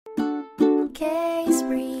case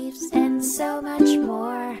briefs, and so much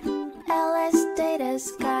more.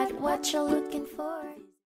 LSData's got what you're looking for.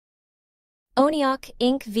 Oneok,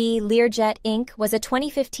 Inc. v. Learjet, Inc. was a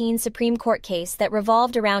 2015 Supreme Court case that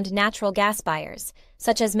revolved around natural gas buyers,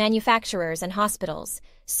 such as manufacturers and hospitals,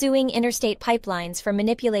 suing interstate pipelines for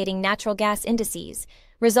manipulating natural gas indices,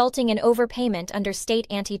 resulting in overpayment under state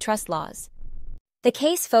antitrust laws. The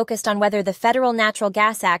case focused on whether the Federal Natural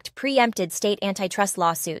Gas Act preempted state antitrust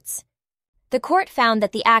lawsuits. The court found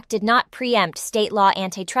that the act did not preempt state law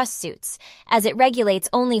antitrust suits, as it regulates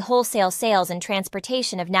only wholesale sales and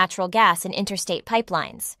transportation of natural gas in interstate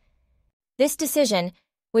pipelines. This decision,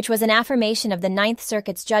 which was an affirmation of the Ninth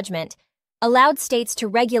Circuit's judgment, allowed states to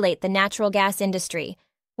regulate the natural gas industry,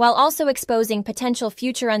 while also exposing potential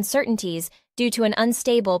future uncertainties due to an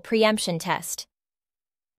unstable preemption test.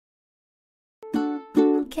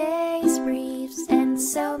 Case briefs, and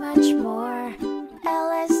so much more.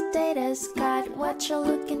 LSData's got what you're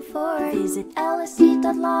looking for. Visit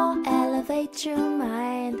lsd.law, elevate your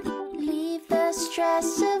mind. Leave the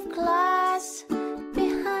stress of class.